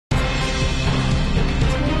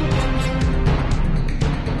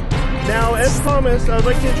as promised, I would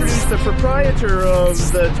like to introduce the proprietor of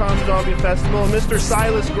the Tom Zombie Festival, Mr.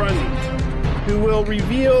 Silas Grundy, who will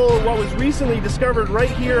reveal what was recently discovered right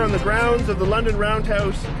here on the grounds of the London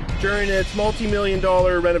Roundhouse during its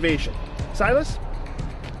multi-million-dollar renovation. Silas?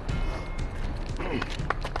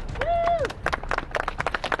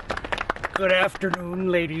 Good afternoon,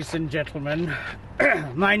 ladies and gentlemen.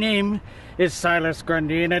 My name is Silas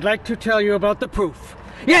Grundy, and I'd like to tell you about the proof.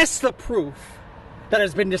 Yes, the proof that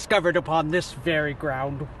has been discovered upon this very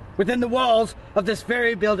ground, within the walls of this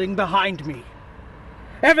very building behind me.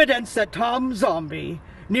 Evidence that Tom Zombie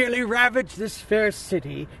nearly ravaged this fair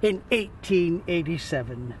city in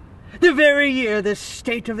 1887, the very year this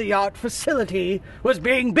state-of-the-art facility was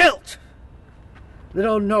being built.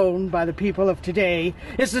 Little known by the people of today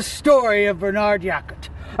is the story of Bernard Yackett,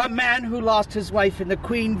 a man who lost his wife in the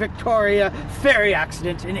Queen Victoria ferry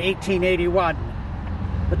accident in 1881.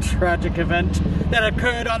 A tragic event that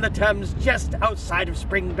occurred on the Thames just outside of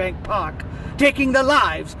Springbank Park, taking the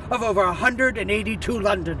lives of over 182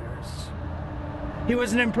 Londoners. He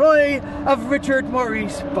was an employee of Richard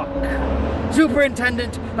Maurice Buck,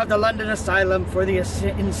 superintendent of the London Asylum for the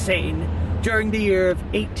Insane during the year of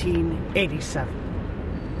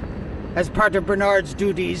 1887. As part of Bernard's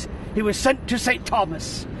duties, he was sent to St.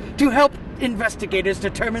 Thomas to help investigators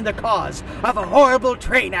determine the cause of a horrible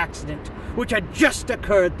train accident which had just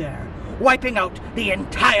occurred there, wiping out the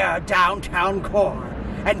entire downtown core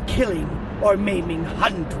and killing or maiming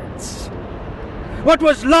hundreds. What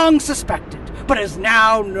was long suspected, but is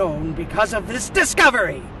now known because of this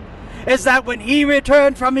discovery, is that when he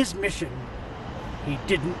returned from his mission, he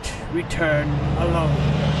didn't return alone.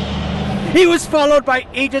 He was followed by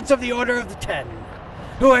agents of the Order of the Ten,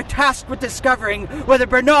 who were tasked with discovering whether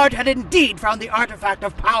Bernard had indeed found the artifact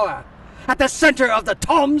of power at the center of the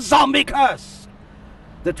Tom Zombie curse.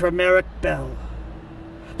 The Tremeric Bell,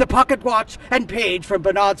 the pocket watch and page from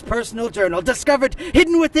Bernard's personal journal discovered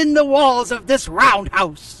hidden within the walls of this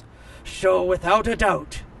roundhouse show without a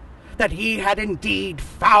doubt that he had indeed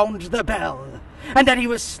found the bell, and that he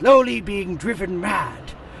was slowly being driven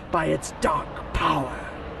mad by its dark power.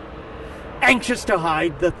 Anxious to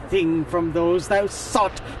hide the thing from those that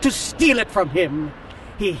sought to steal it from him,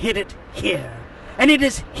 he hid it here. And it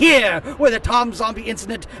is here where the Tom Zombie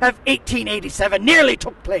incident of 1887 nearly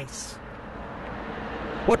took place.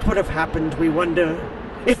 What would have happened, we wonder,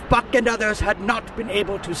 if Buck and others had not been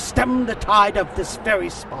able to stem the tide of this very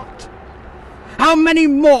spot? How many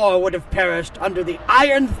more would have perished under the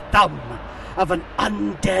iron thumb of an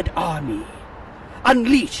undead army,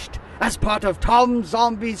 unleashed as part of Tom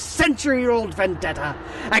Zombie's century-old vendetta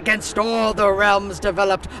against all the realms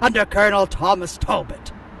developed under Colonel Thomas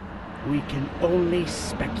Talbot? We can only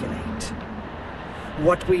speculate.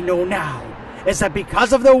 What we know now is that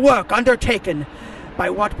because of the work undertaken by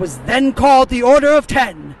what was then called the Order of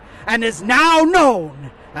Ten, and is now known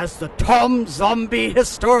as the Tom Zombie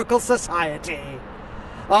Historical Society,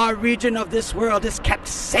 our region of this world is kept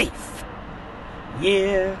safe,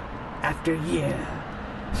 year after year,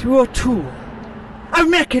 through a tool, a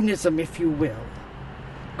mechanism, if you will,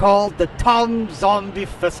 called the Tom Zombie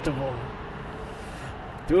Festival.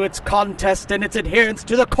 Through its contest and its adherence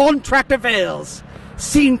to the Contract of Ales,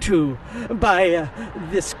 seen to by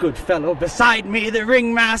this good fellow beside me, the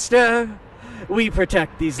ringmaster, we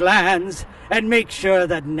protect these lands and make sure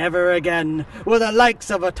that never again will the likes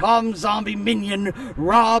of a Tom Zombie minion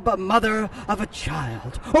rob a mother of a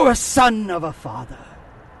child or a son of a father.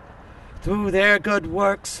 Through their good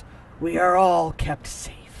works, we are all kept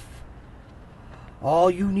safe. All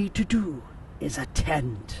you need to do is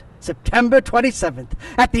attend September 27th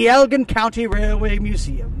at the Elgin County Railway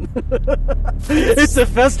Museum. It's a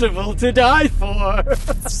festival to die for.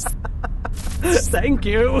 Thank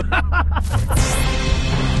you.